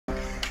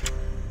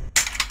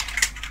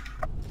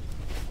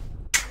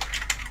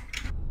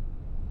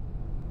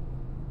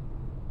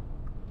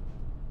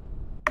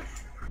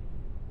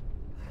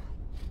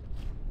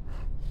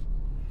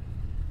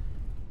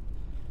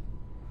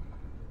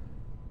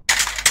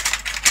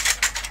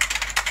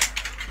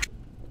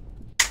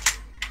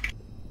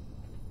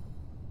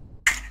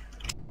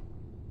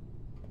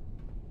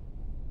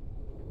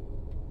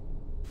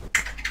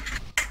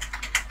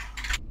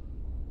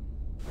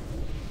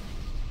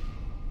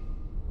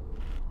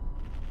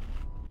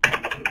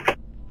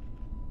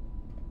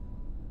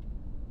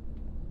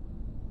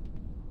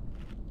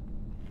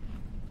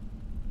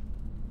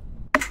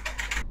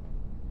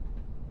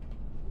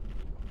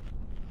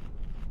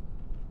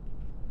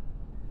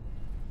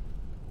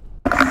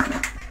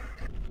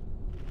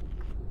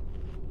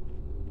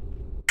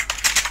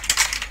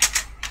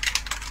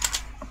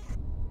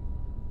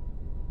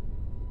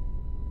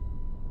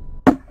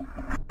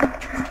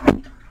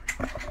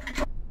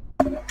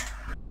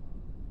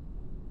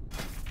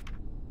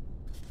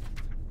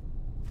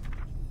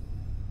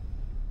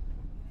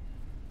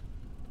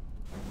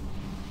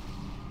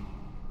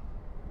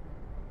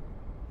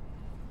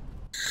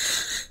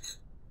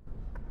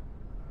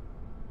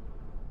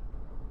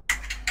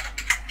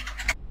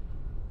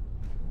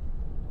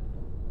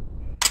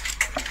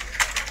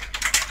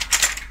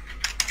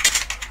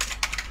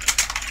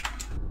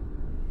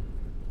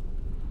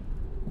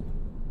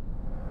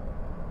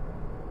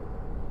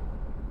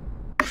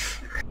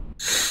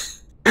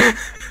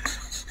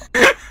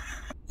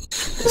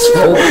This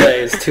roleplay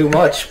is too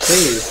much,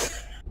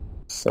 please.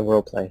 It's a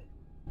roleplay.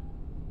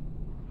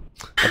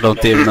 I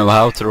don't even know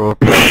how to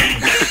roleplay.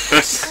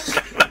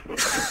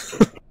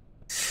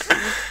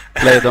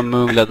 Played on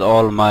Moonglad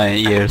all my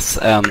years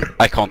and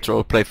I can't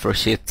roleplay for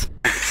shit.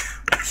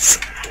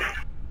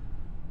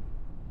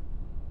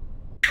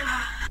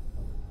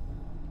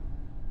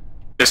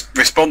 Just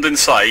respond in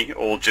sight,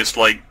 or just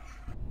like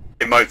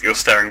emote that you're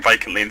staring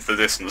vacantly into the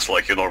distance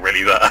like you're not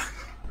really there.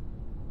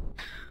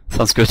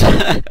 Sounds good.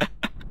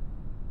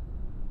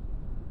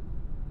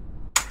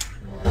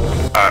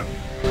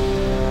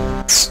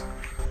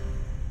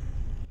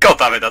 God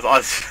damn it,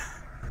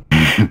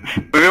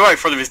 we've been right in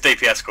front of his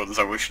DPS cordon,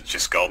 so we should have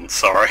just gone,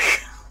 sorry.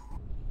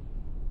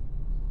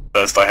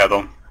 First I head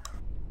on.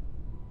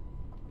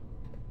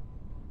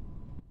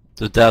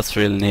 Do dads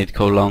really need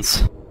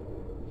colons?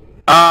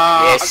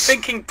 Yes. I'm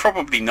thinking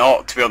probably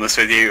not, to be honest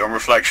with you, on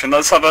reflection.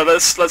 Let's have a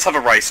race,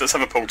 let's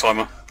have a pull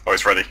timer. Oh,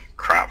 it's ready.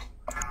 Crap.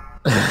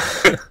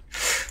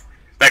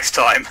 Next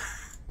time.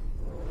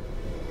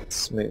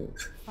 Smooth.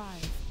 5,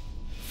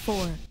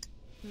 4,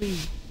 3,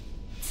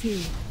 2,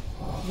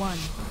 1.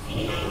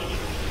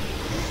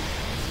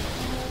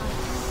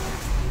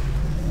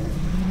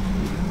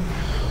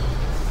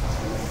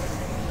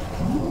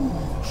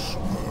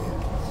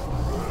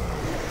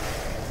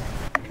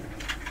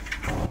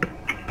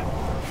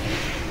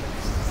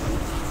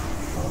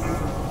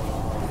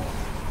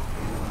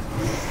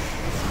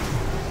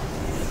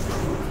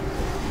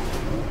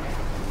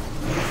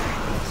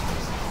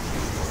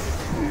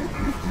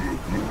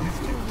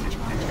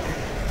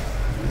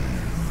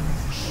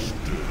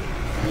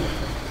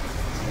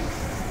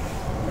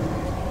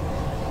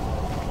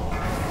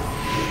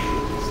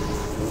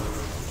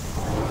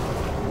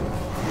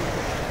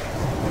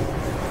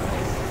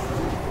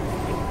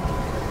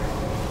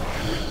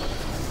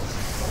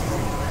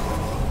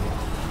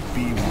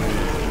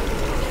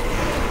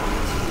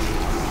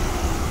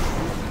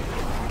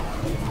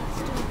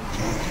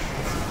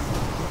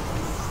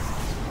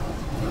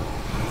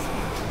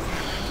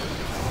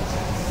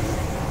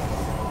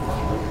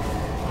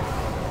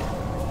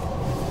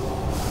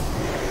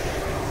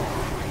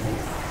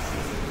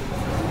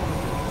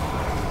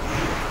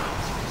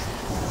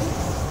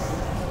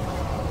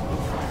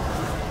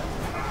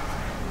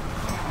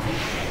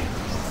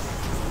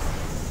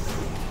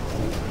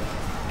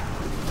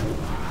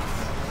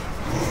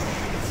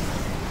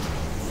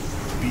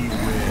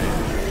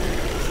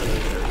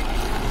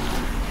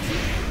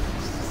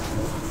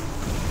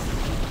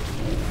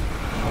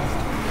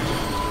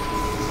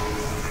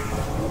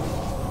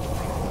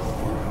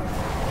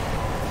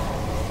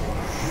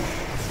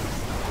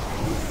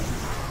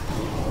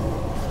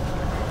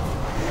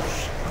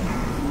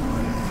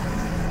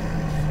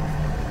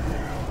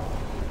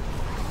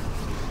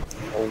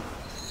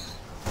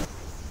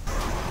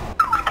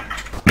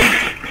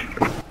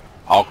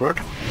 Awkward.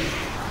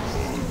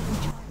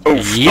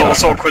 Oof, not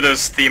as awkward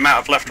as the amount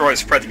of left-right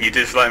spreading you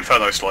did for that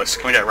Inferno slice.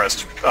 Can I get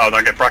rest? Oh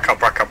no, get back up.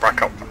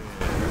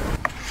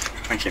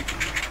 Thank you.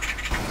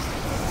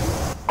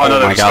 I know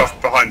there was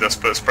stuff behind us,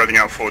 but spreading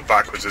out forward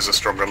backwards is a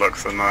stronger look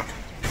than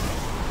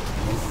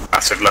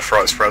massive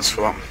left-right spreads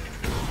for that.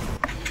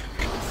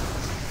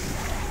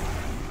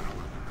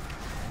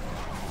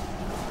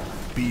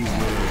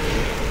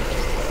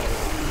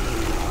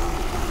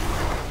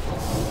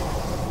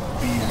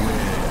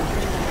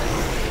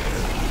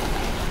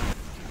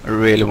 I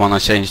really wanna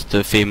change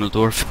to female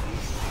dwarf.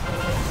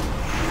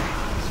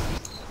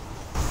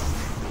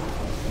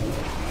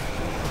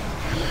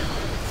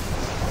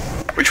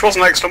 Which was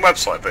an excellent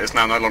website, but is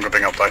now no longer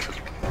being updated.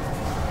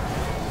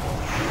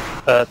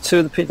 2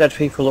 of the dead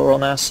people are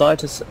on our side.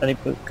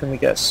 Can we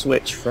get a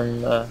switch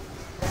from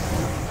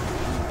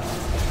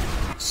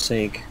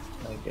Sieg,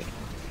 maybe?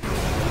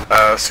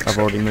 I've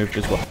already moved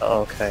as well.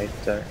 Oh, okay,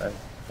 don't know.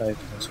 No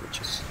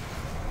switches.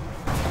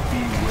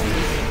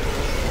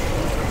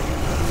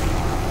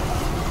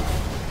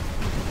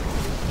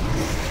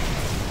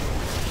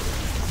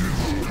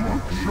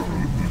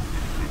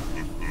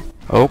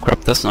 Oh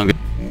crap, that's not good.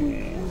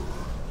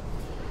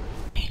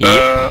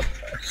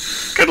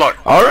 Good luck.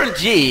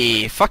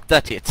 RNG! Fuck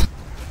that hit.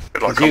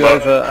 Good luck. Did you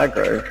over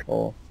aggro,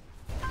 or?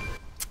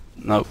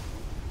 No.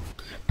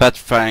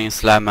 Petrifying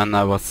slam and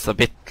I was a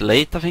bit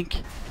late, I think.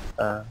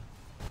 Alright,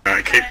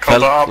 keep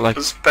combat up like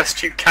as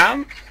best you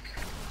can.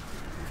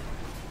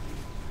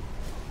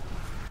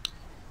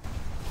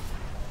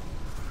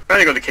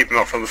 Only got to keep him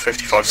up for the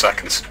 55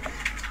 seconds.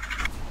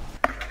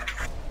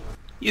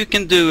 You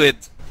can do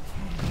it.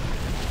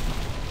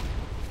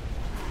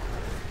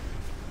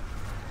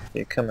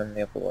 You're coming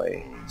the other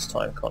way. It's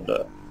time,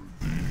 Condor.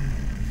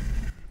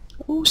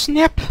 Oh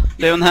snap!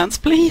 Lay on hands,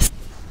 please.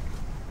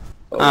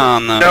 Oh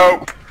no.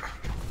 Nope.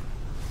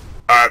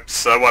 Alright,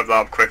 so wipe that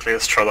up quickly.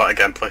 Let's try that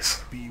again, please.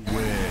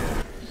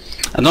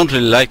 I don't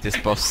really like this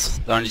boss.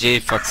 The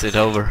RNG fucks it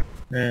over.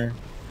 Yeah.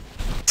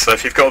 So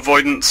if you've got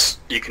avoidance,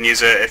 you can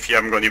use it. If you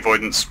haven't got any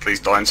avoidance,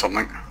 please die in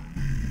something.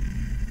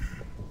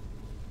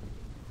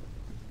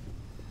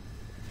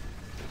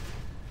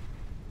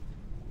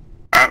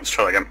 Alright, let's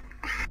try that again.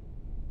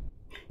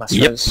 Mass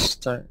Yep. res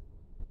don't...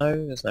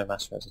 No, there's no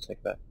mass res, I take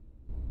it back.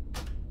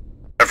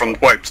 Everyone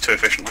wiped too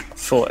efficiently. I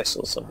thought I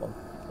saw someone.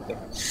 I think.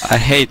 I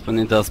hate when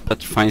he does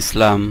Petrifying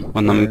Slam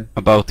when I'm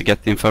about to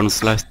get the Infernal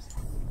Slice.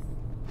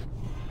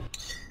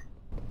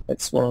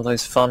 It's one of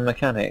those fun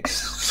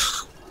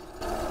mechanics.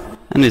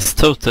 And it's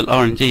total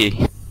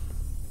RNG.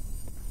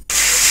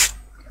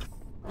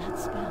 That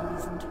spell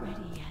isn't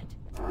ready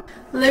yet.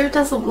 Lou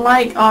doesn't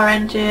like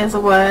RNG as a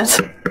word.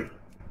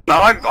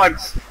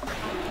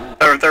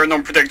 No, they're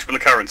non-predictable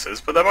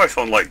occurrences, but they're both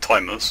on like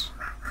timers.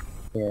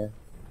 Yeah.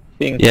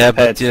 Being Yeah,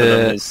 prepared but for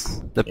them is,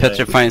 the you know,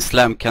 Petrifying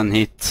Slam can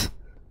hit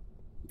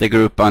the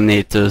group I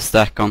need to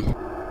stack on.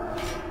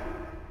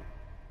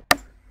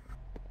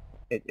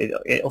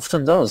 it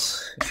often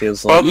does, it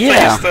feels Well, like. the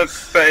Yeah. thing is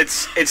that, but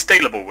it's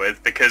dealable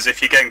with, because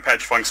if you're getting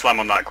Petrifying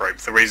Slam on that group,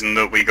 the reason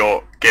that we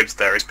got Gibbs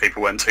there is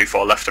people went too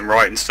far left and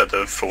right instead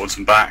of forwards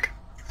and back.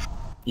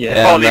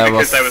 Yeah. Partly that because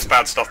was- there was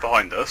bad stuff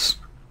behind us.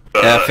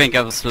 But, Yeah, I think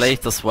I was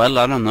late as well,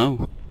 I don't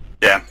know.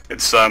 yeah,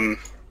 it's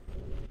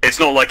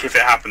not like if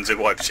it happens it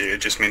wipes you, it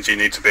just means you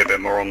need to be a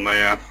bit more on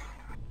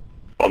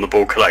the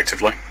ball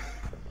collectively.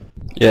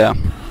 Yeah.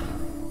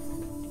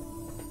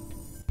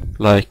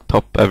 Like,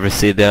 pop every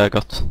CD I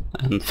got,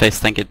 and face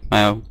tank it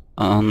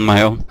on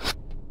my own.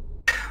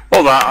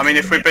 Well, that, I mean,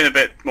 if we'd been a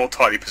bit more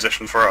tightly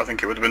positioned for it, I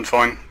think it would have been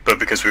fine. But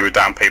because we were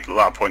down people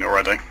at that point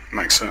already,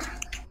 makes it.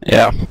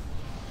 Yeah.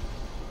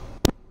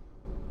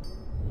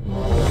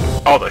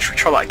 Oh, should we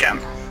try that again?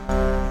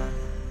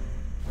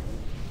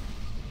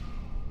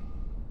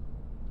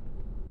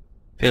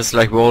 Feels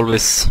like we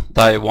always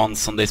die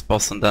once on this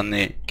boss and then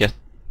we get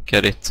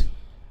it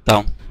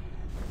down.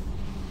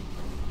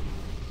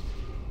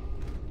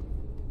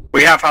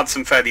 We have had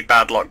some fairly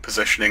bad luck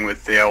positioning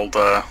with the old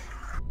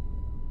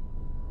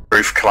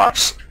roof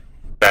collapse,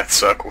 death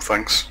circle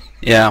things.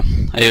 Yeah,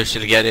 I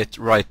usually get it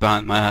right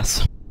behind my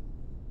ass.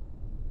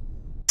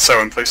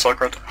 So, please,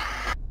 Cycrod.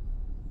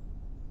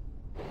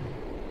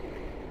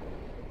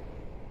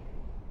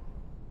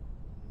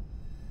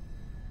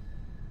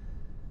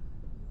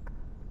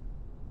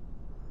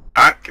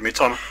 Alright, give me a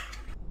timer.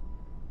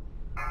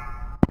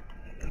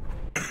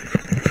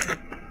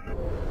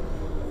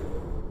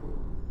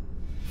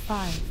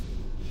 Five,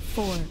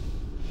 4,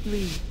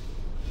 3,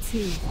 2,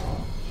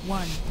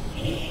 1.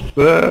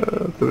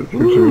 Too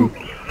soon.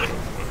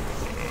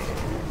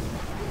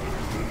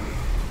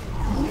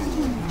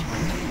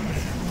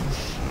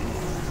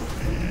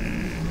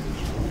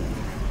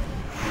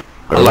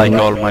 I like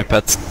all my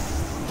pets.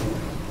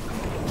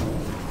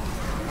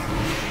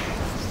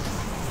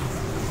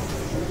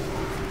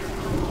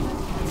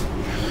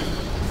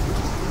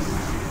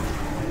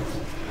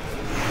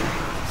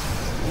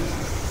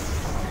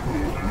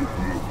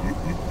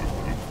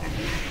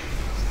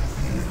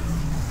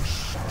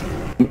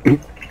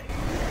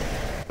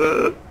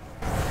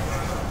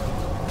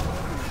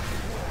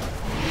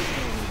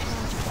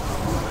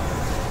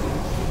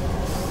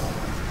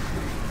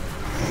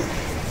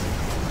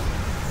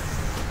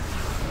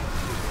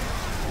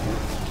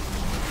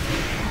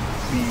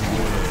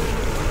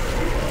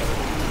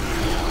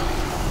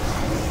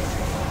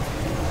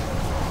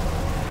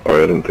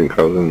 Sorry, I didn't think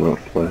I was in that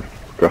play.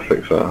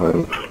 Graphics are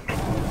high.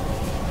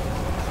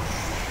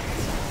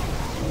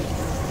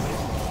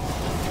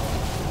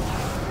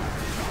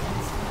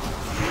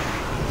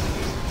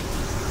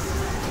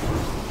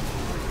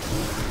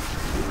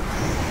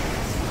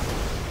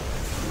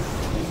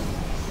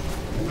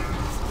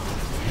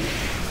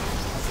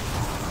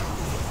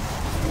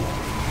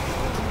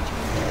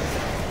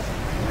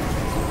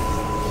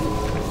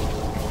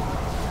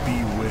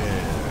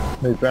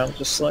 Move around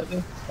just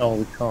slightly? Oh,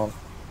 we can't.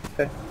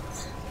 Okay.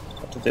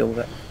 Have to deal with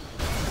it.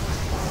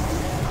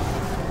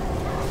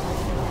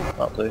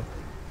 That'll do.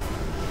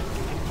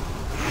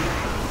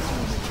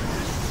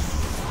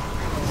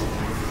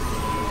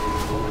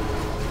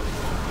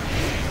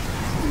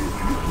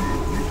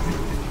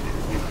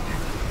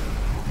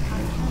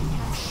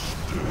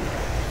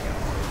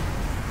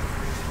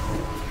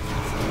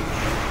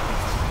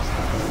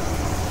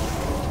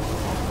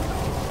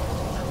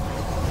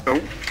 Oh,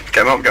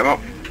 get him up, get him up.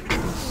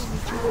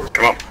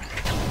 Come up.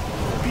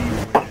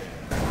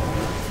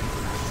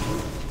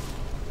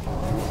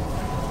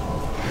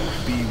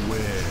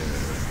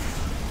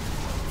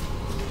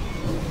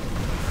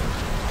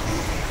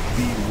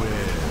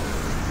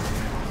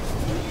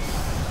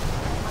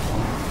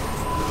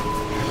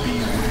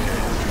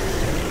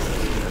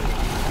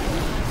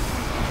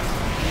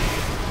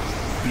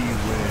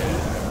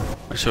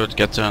 I should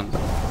get turned.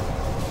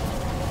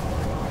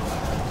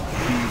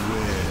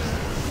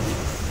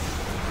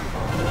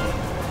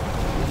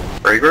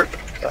 Regroup.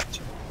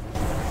 Gotcha.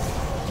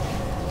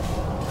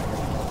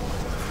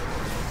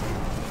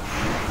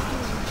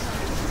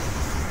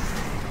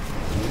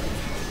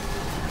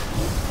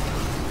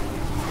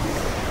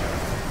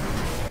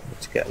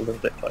 Need to get a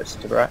little bit closer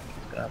to the rack.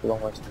 Gonna have a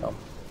long way to come.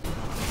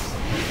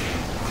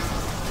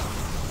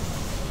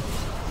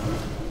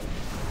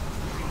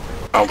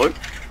 I'll do.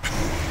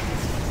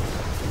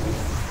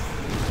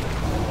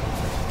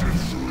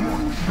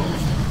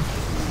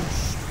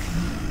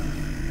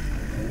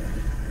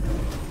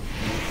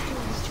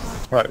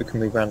 Right, we can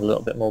move around a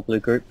little bit more, blue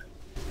group.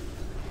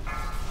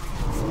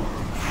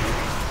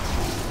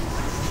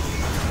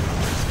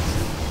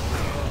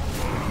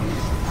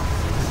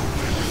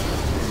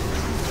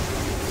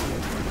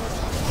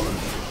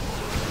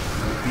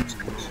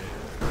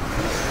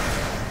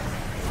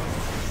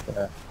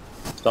 Gonna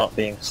start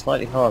being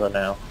slightly harder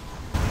now.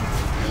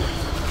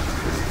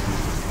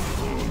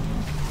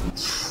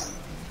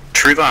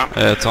 True that.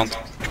 It's on.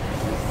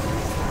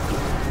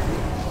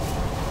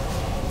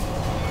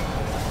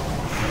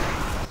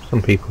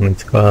 Some people need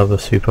to go over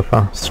super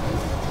fast.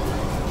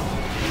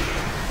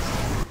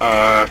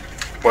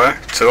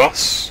 Where? To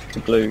us? To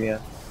blue, yeah.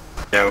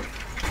 Yeah.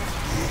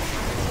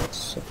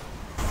 So,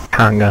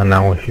 Can't go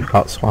now if you've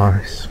got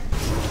slice.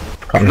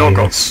 I've not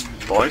got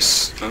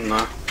slice, then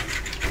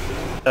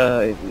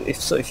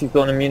if you've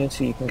got an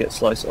immunity, you can get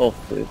sliced off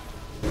with.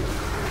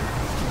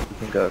 You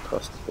can go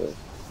across the board.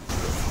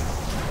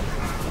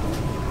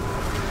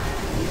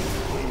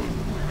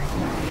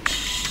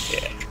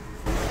 Yeah.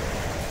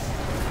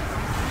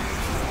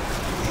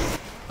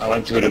 I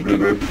went to the blue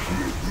group.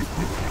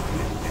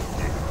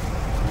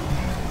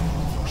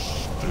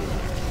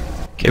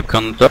 Keep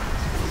contact.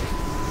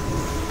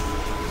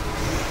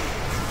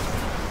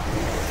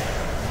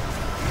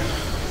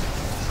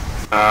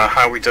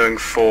 how are we doing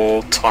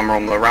for timer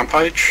on the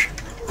rampage?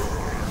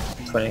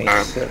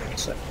 27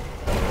 seconds.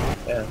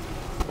 Yeah.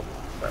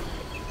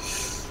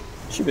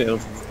 Should be able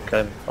to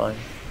go fine.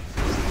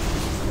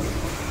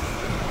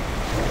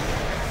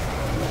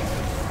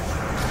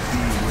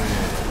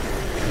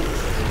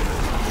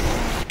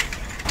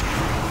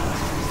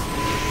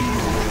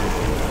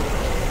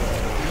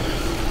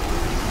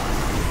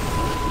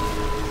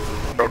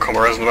 Got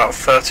Comoros in about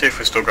 30. If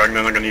we're still going,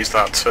 then I'm going to use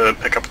that to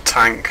pick up a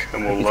tank,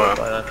 and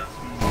we'll.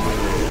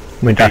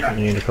 We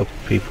definitely need a couple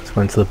of people to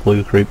go into the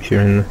blue group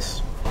during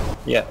this.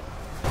 Yeah.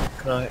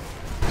 Can I?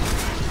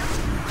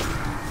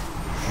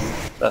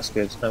 That's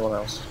good. No one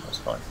else. That's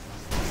fine.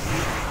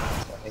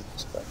 I need to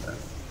spread now.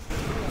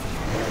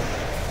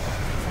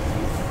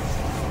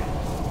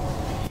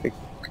 Big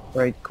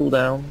raid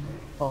cooldown.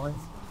 Fine.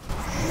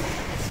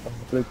 On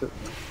the blue group.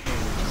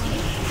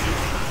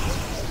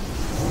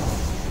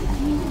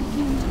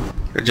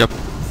 Good job.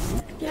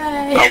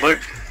 Yay! I'll do.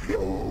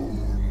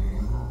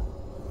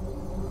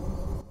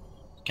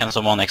 Can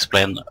someone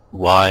explain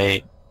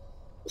why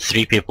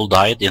 3 people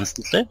died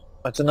instantly?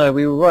 I don't know.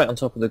 We were right on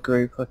top of the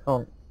group. I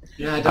can't.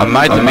 I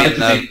might have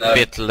been a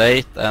bit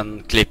late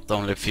and clipped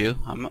only a few.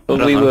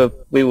 But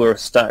we were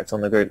stacked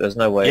on the group. There's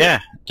no way. Yeah,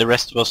 the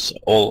rest was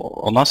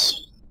all on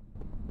us.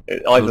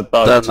 It either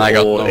bugged Then I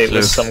got or no it clue.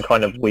 was some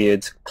kind of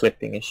weird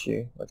clipping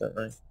issue. I don't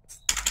know.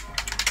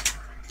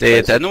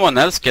 Did anyone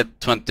else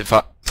get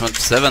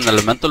 27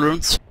 elemental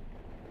runes?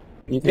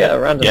 You can get a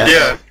random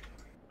Yeah.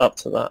 up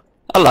to that.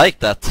 I like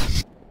that.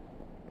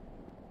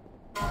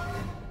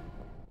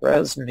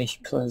 Res me,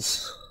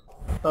 please.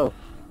 Oh,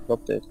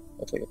 Rob did.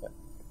 I'll take it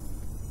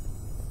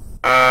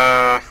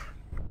back.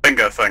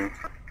 Bingo thing.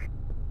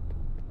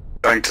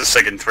 Going to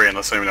Sig in 3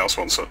 unless anyone else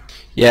wants it.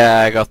 Yeah,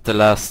 I got the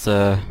last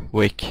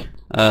week.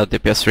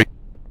 DPS 3.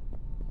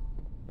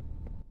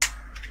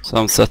 So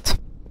I'm set.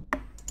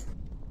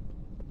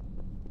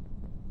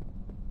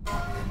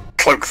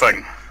 Cloak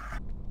thing.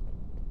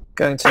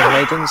 Going to the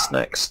maidens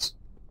next.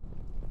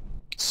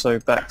 So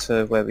back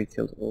to where we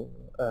killed all,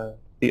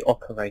 the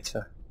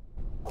operator.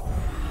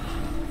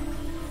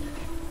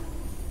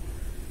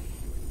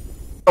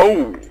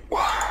 Oh!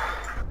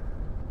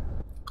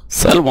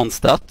 Cell wants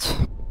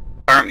that.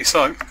 Apparently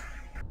so.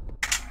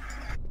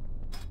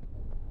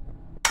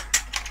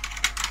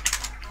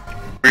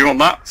 We want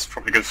that? It's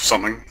probably good for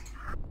something.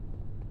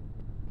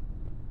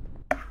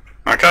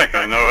 Okay,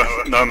 I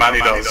know a man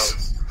who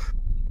does.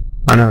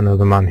 I know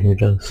another man who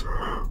does.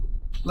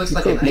 Looks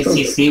like an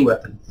ICC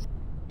weapon.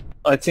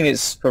 I think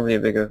it's probably a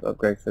bigger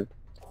upgrade for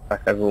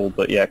back overall,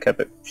 but yeah,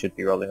 Kebit should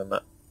be rolling on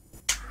that.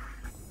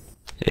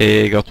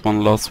 He got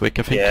one last week,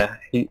 I think. Yeah,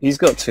 he's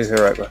got 2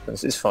 heroic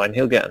weapons. It's fine.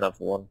 He'll get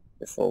another one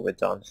before we're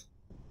done.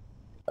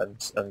 And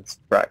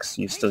Brax,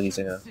 you're still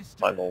using a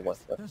Primal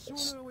weapon.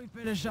 It's a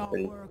really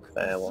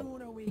fair one.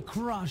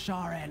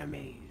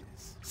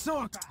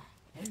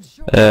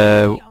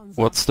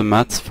 What's the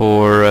mats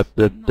for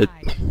the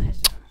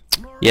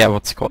yeah,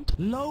 what's it called?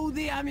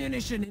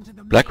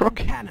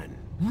 Blackrock?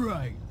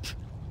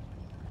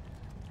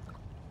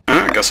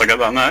 I guess I get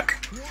that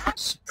neck.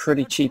 It's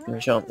pretty cheap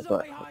enchantment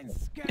back.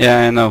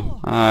 Yeah, I know.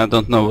 I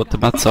don't know what the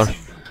mats are.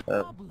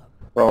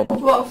 Rob.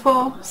 What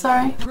for?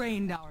 Sorry.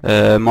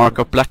 Mark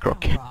of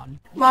Blackrock.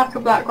 Mark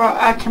of Blackrock,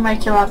 I can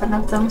make 11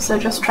 of them, so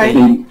just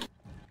trade.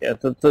 Yeah,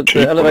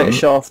 the elevator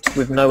shaft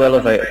with no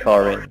elevator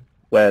car in,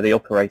 where the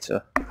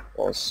operator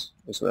was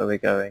where we're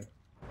going.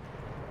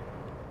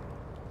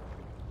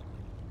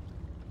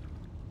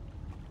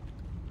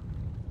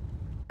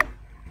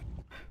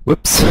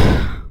 Whoops.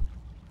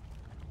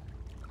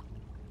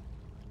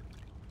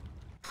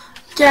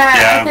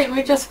 Yeah, I think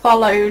we just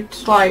followed,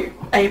 like,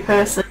 a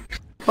person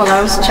while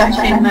I was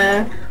checking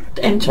the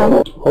intro.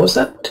 What was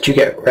that? Did you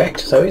get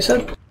wrecked? Is that what you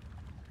said?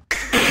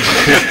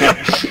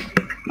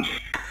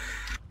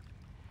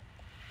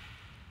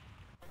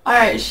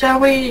 Alright, shall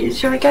we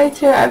go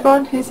to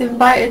everyone who's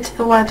invited to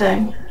the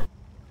wedding?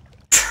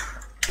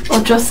 Or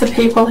just the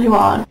people who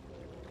aren't?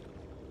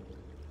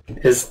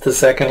 Is the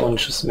second one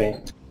just me?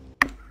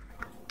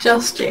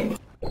 Just you.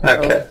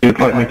 Okay. If you'd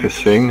like me to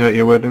sing at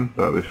your wedding,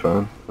 that'd be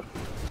fine.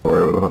 Don't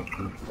worry about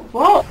that.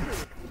 What?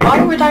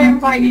 Why would I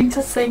invite you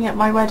to sing at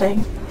my wedding?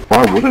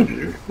 Why wouldn't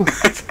you?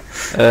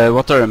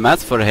 What are the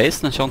mats for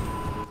haste, Sean?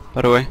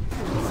 By the way,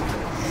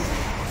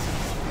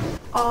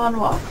 On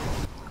what?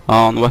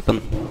 on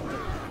weapon.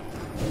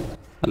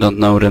 I don't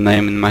know the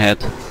name in my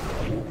head.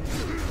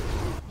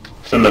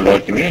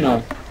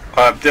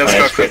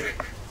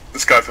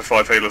 Let's go for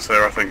 5 healers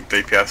here. I think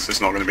DPS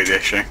is not going to be the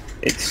issue.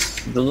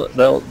 It's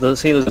the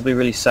healers will be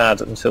really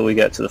sad until we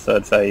get to the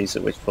third phase,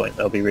 at which point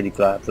they'll be really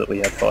glad that we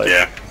had 5.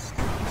 Yeah.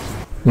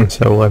 And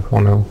so will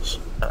everyone else.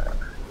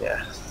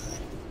 Yeah.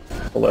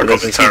 Although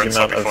there's a huge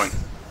amount of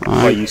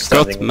I you got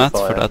standing in mat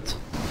fire. for that.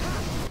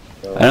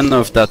 I don't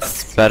know if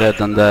that's better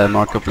than the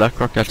Mark of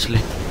Blackrock actually.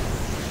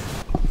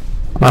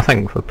 I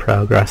think for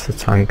progress the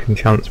tank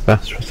enchant's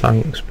best for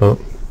tanks, but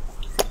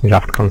you'd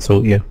have to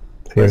consult your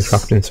theory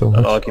crafting so an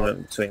much.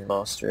 argument between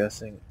mastery, I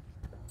think.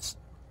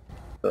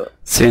 But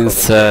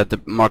Since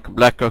the Mark of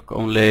Blackrock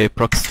only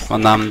procs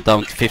when I'm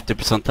down to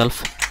 50%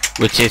 health,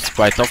 which is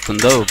quite often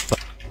though. But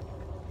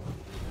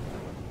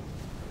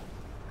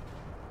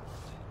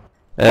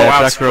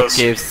Blackrock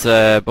gives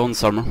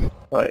bonus armor.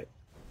 right,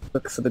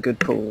 look for the good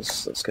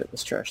pulls. Let's get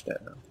this trashed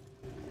out now.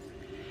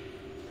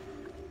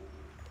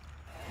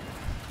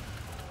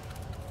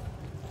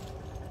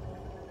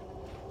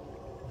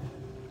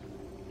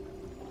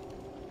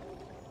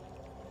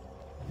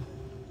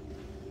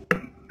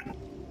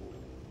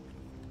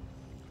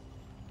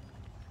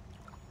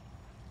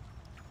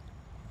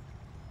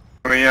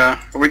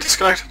 Are we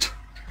disconnected?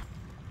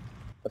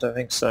 I don't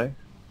think so.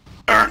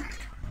 Alright.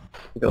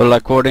 Well,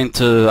 according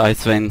to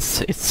Ice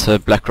Veins, it's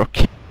Blackrock.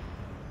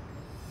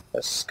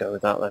 Let's go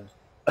with that then.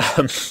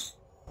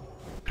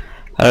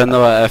 I don't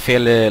know, I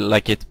feel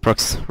like it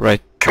procs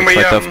right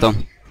quite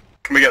often.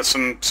 Can we get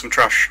some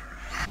trash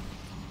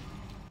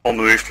on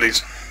the roof,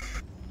 please?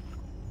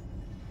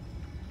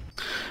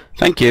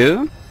 Thank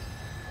you.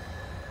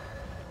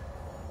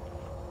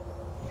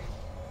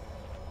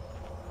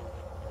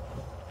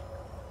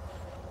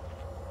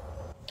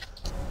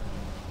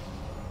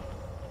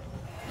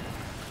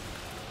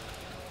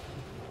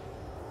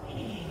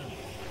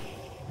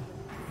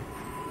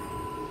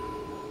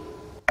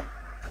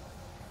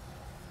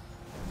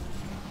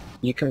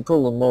 You can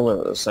pull them all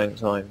at the same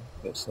time.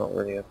 It's not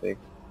really a big.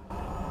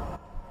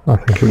 I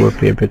think it would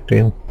be a big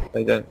deal.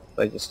 They don't.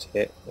 They just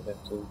hit. They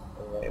don't do.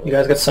 You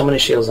guys got so many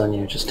shields on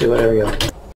you, just do whatever you want.